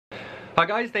Hi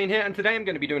guys, Dane here, and today I'm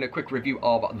going to be doing a quick review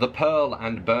of The Pearl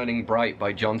and Burning Bright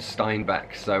by John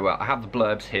Steinbeck. So I have the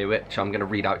blurbs here, which I'm going to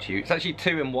read out to you. It's actually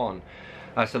two in one.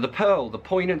 So The Pearl, the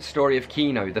poignant story of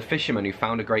Kino, the fisherman who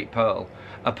found a great pearl.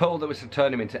 A pearl that was to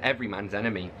turn him into every man's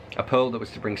enemy. A pearl that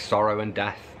was to bring sorrow and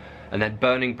death. And then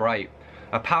Burning Bright,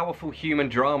 a powerful human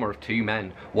drama of two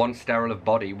men, one sterile of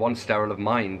body, one sterile of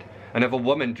mind, and of a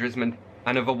woman driven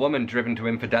to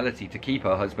infidelity to keep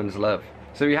her husband's love.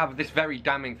 So we have this very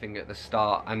damning thing at the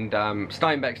start, and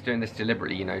Steinbeck's doing this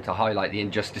deliberately, you know, to highlight the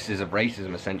injustices of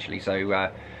racism, essentially. So,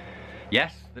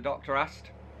 yes, the doctor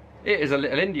asked. It is a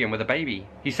little Indian with a baby.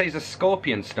 He says a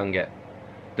scorpion stung it.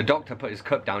 The doctor put his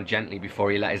cup down gently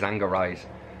before he let his anger rise.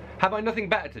 Have I nothing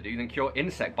better to do than cure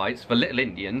insect bites for little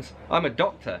Indians? I'm a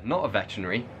doctor, not a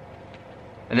veterinary.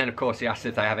 And then, of course, he asks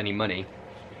if they have any money.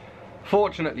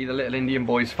 Fortunately, the little Indian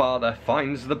boy's father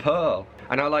finds the pearl.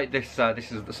 And I like this, this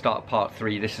is at the start of part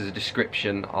 3, this is a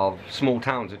description of small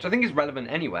towns, which I think is relevant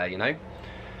anywhere, you know.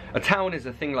 A town is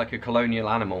a thing like a colonial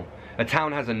animal. A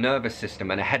town has a nervous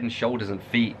system and a head and shoulders and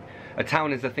feet. A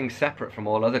town is a thing separate from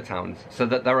all other towns, so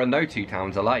that there are no two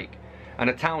towns alike. And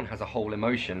a town has a whole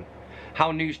emotion.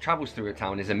 How news travels through a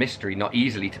town is a mystery not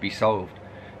easily to be solved.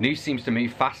 News seems to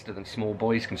move faster than small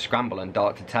boys can scramble and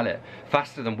dart to tell it,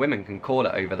 faster than women can call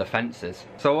it over the fences.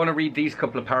 So I want to read these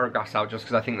couple of paragraphs out just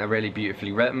because I think they're really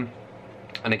beautifully written.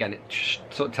 And again, it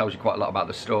sort of tells you quite a lot about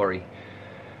the story.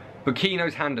 But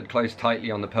Kino's hand had closed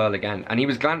tightly on the pearl again, and he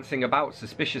was glancing about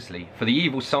suspiciously, for the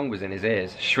evil song was in his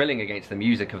ears, shrilling against the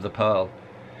music of the pearl.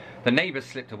 The neighbours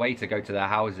slipped away to go to their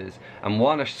houses, and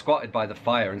Juana squatted by the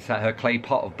fire and set her clay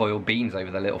pot of boiled beans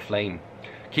over the little flame.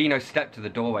 Kino stepped to the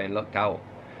doorway and looked out.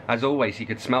 As always, he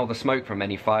could smell the smoke from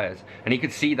many fires, and he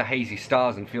could see the hazy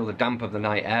stars and feel the damp of the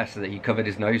night air so that he covered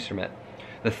his nose from it.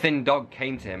 The thin dog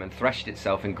came to him and threshed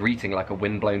itself in greeting like a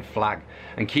wind-blown flag,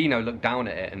 and Kino looked down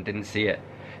at it and didn't see it.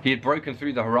 He had broken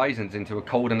through the horizons into a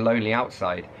cold and lonely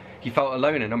outside. He felt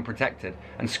alone and unprotected,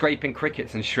 and scraping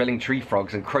crickets and shrilling tree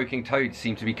frogs and croaking toads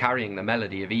seemed to be carrying the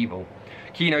melody of evil.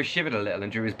 Kino shivered a little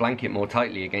and drew his blanket more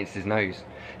tightly against his nose.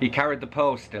 He carried the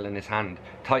pearl still in his hand,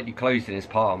 tightly closed in his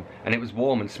palm, and it was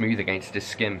warm and smooth against his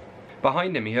skin.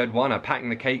 Behind him he heard Juana packing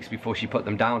the cakes before she put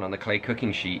them down on the clay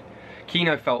cooking sheet.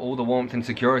 Kino felt all the warmth and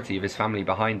security of his family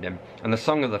behind him, and the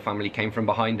song of the family came from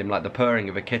behind him like the purring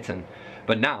of a kitten.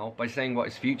 But now, by saying what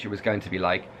his future was going to be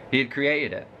like, he had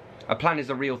created it. A plan is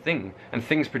a real thing, and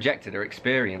things projected are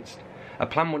experienced. A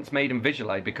plan once made and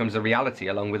visualized becomes a reality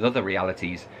along with other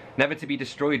realities, never to be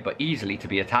destroyed but easily to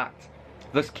be attacked.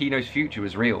 Thus Kino's future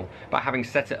was real, but having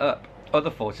set it up,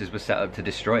 other forces were set up to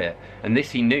destroy it, and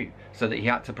this he knew, so that he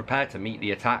had to prepare to meet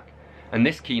the attack. And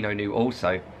this Kino knew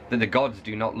also, that the gods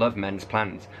do not love men's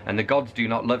plans, and the gods do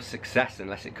not love success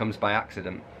unless it comes by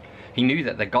accident. He knew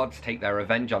that the gods take their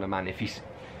revenge on a man if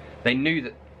he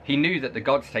knew that the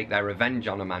gods take their revenge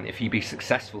on a man if he be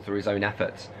successful through his own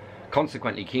efforts.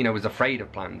 Consequently, Kino was afraid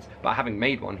of plans, but having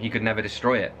made one, he could never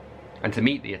destroy it. And to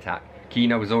meet the attack,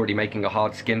 Kino was already making a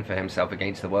hard skin for himself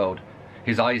against the world.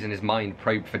 His eyes and his mind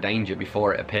probed for danger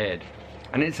before it appeared.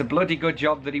 And it's a bloody good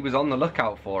job that he was on the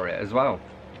lookout for it as well.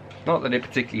 Not that it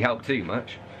particularly helped too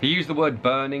much. He used the word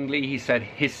burningly. He said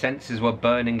his senses were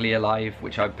burningly alive,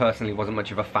 which I personally wasn't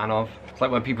much of a fan of. It's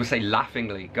like when people say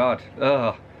laughingly. God,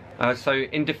 ugh. So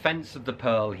in defense of the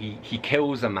pearl, he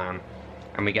kills a man.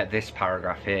 And we get this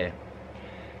paragraph here.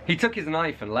 He took his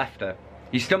knife and left her.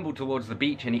 He stumbled towards the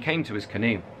beach and he came to his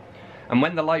canoe. And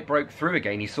when the light broke through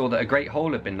again, he saw that a great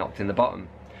hole had been knocked in the bottom.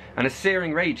 And a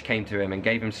searing rage came to him and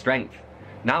gave him strength.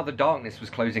 Now the darkness was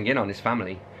closing in on his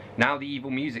family. Now the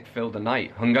evil music filled the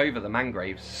night, hung over the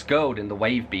mangroves, skirled in the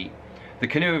wave beat. The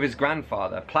canoe of his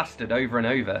grandfather, plastered over and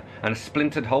over, and a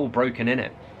splintered hole broken in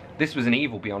it. This was an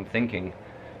evil beyond thinking.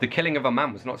 The killing of a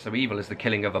man was not so evil as the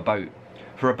killing of a boat.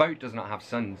 For a boat does not have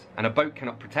suns, and a boat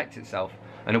cannot protect itself,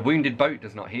 and a wounded boat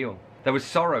does not heal. There was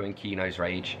sorrow in Kino's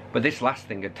rage, but this last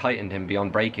thing had tightened him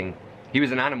beyond breaking. He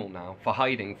was an animal now, for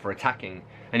hiding, for attacking,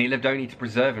 and he lived only to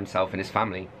preserve himself and his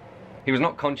family. He was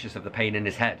not conscious of the pain in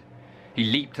his head. He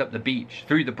leaped up the beach,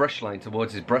 through the brush line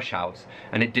towards his brush house,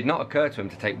 and it did not occur to him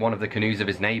to take one of the canoes of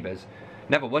his neighbours.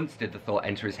 Never once did the thought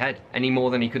enter his head, any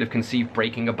more than he could have conceived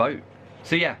breaking a boat.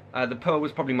 So yeah, The Pearl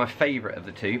was probably my favourite of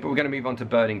the two, but we're going to move on to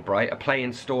Burning Bright, a play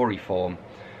in story form,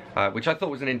 which I thought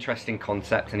was an interesting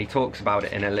concept, and he talks about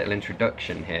it in a little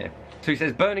introduction here. So he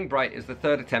says, Burning Bright is the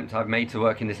third attempt I've made to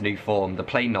work in this new form, the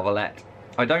play novelette.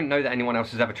 I don't know that anyone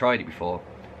else has ever tried it before.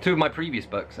 Two of my previous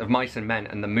books, Of Mice and Men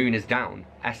and The Moon is Down,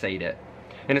 essayed it.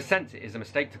 In a sense, it is a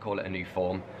mistake to call it a new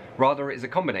form. Rather, it is a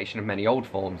combination of many old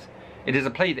forms. It is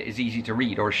a play that is easy to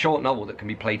read, or a short novel that can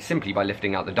be played simply by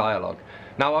lifting out the dialogue.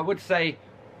 Now, I would say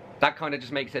that kind of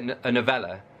just makes it a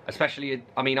novella. Especially,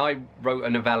 I mean, I wrote a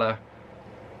novella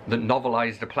that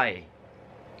novelized a play.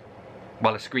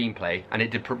 Well, a screenplay, and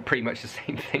it did pretty much the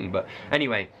same thing. But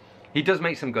anyway, he does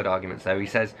make some good arguments though. He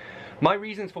says, "My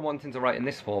reasons for wanting to write in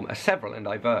this form are several and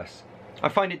diverse. I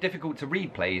find it difficult to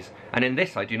read plays, and in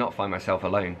this I do not find myself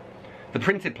alone. The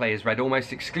printed play is read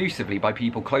almost exclusively by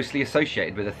people closely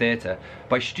associated with the theatre,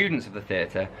 by students of the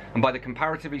theatre, and by the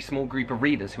comparatively small group of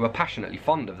readers who are passionately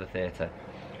fond of the theatre.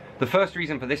 The first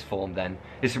reason for this form, then,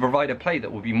 is to provide a play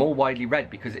that will be more widely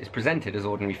read because it is presented as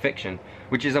ordinary fiction,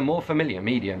 which is a more familiar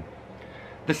medium.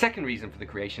 The second reason for the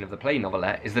creation of the play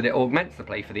novelette is that it augments the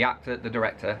play for the actor, the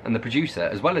director, and the producer,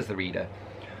 as well as the reader.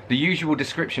 The usual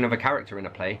description of a character in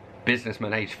a play,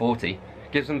 businessman age 40,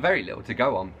 gives them very little to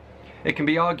go on. It can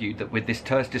be argued that with this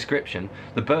terse description,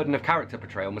 the burden of character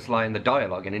portrayal must lie in the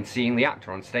dialogue and in seeing the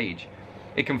actor on stage.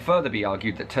 It can further be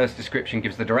argued that terse description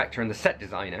gives the director and the set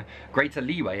designer greater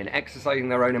leeway in exercising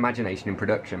their own imagination in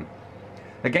production.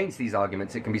 Against these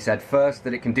arguments, it can be said first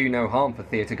that it can do no harm for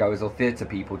theatre-goers or theatre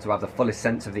people to have the fullest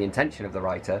sense of the intention of the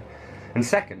writer, and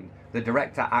second, the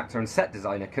director, actor and set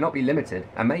designer cannot be limited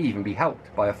and may even be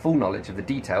helped by a full knowledge of the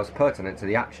details pertinent to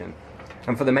the action.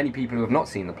 And for the many people who have not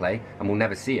seen the play and will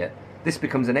never see it, this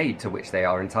becomes an aid to which they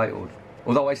are entitled."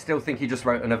 Although I still think he just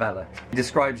wrote a novella. He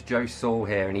describes Joe Saul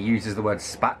here and he uses the word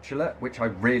spatula, which I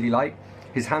really like.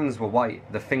 His hands were white,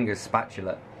 the fingers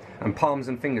spatula, and palms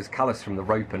and fingers calloused from the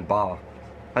rope and bar.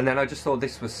 And then I just thought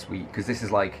this was sweet, because this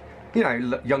is like, you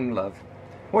know, young love.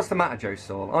 "What's the matter, Joe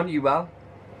Saul? Aren't you well?"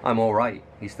 "I'm all right."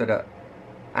 He stood up.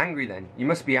 "Angry then? You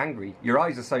must be angry. Your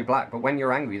eyes are so black, but when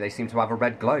you're angry they seem to have a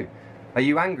red glow. Are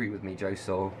you angry with me, Joe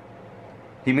Saul?"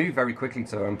 He moved very quickly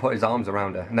to her and put his arms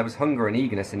around her, and there was hunger and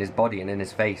eagerness in his body and in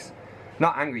his face.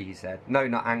 "Not angry," he said. "No,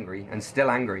 not angry, and still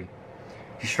angry."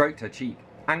 He stroked her cheek.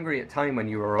 "Angry at time when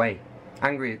you were away.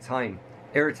 Angry at time.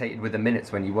 Irritated with the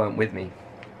minutes when you weren't with me."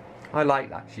 "I like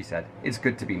that," she said. "It's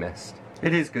good to be missed."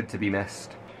 It is good to be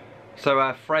missed.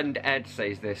 So friend Ed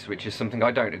says this, which is something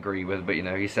I don't agree with, but you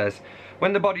know, he says,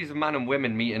 "When the bodies of man and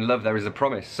women meet in love there is a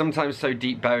promise, sometimes so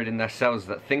deep buried in their cells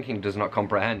that thinking does not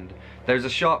comprehend. There is a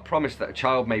sharp promise that a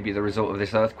child may be the result of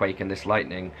this earthquake and this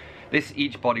lightning. This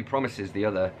each body promises the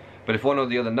other, but if one or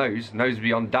the other knows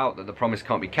beyond doubt that the promise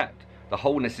can't be kept, the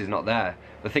wholeness is not there.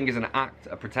 The thing is an act,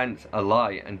 a pretense, a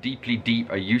lie, and deeply deep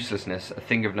a uselessness, a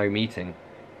thing of no meeting."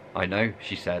 "I know,"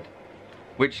 she said.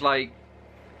 Which, like,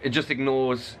 it just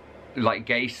ignores, like,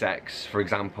 gay sex, for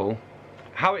example.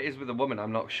 "How it is with a woman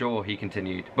I'm not sure," he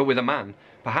continued, "but with a man,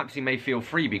 perhaps he may feel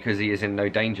free because he is in no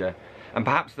danger. And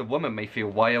perhaps the woman may feel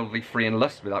wildly free in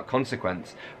lust without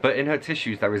consequence, but in her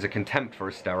tissues there is a contempt for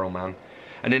a sterile man.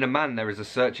 And in a man there is a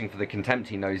searching for the contempt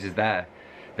he knows is there.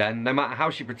 Then, no matter how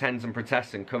she pretends and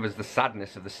protests and covers the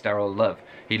sadness of the sterile love,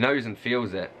 he knows and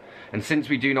feels it. And since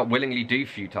we do not willingly do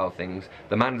futile things,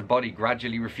 the man's body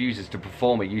gradually refuses to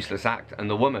perform a useless act, and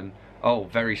the woman, oh,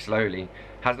 very slowly,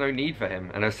 has no need for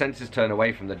him, and her senses turn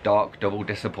away from the dark, double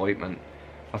disappointment."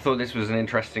 I thought this was an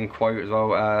interesting quote as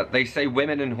well. They say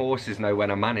women and horses know when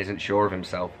a man isn't sure of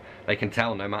himself. They can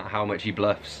tell no matter how much he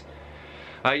bluffs.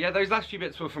 Yeah, those last few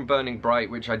bits were from Burning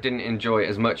Bright, which I didn't enjoy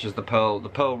as much as The Pearl. The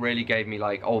Pearl really gave me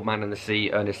like Old Man and the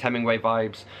Sea, Ernest Hemingway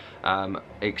vibes,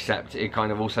 except it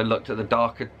kind of also looked at the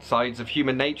darker sides of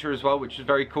human nature as well, which was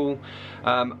very cool.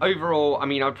 Overall, I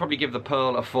mean, I'd probably give The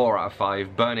Pearl a 4 out of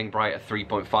 5, Burning Bright a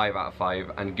 3.5 out of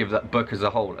 5, and give that book as a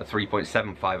whole a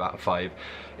 3.75 out of 5.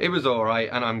 It was alright,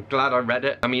 and I'm glad I read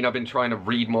it. I mean, I've been trying to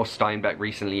read more Steinbeck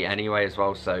recently anyway as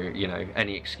well, so, you know,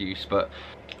 any excuse, but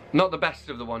not the best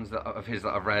of the ones of his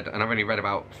that I've read, and I've only read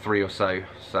about 3 or so,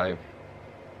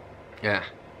 yeah.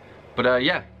 But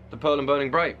yeah, The Pearl and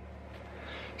Burning Bright.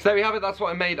 So there we have it, that's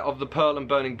what I made of The Pearl and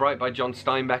Burning Bright by John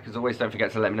Steinbeck. As always, don't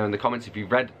forget to let me know in the comments if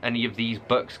you've read any of these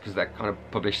books, because they're kind of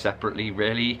published separately,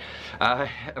 really,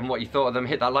 and what you thought of them.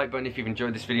 Hit that like button if you've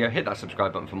enjoyed this video, hit that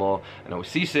subscribe button for more, and I will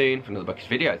see you soon for another bookish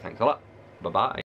video. Thanks a lot, bye-bye.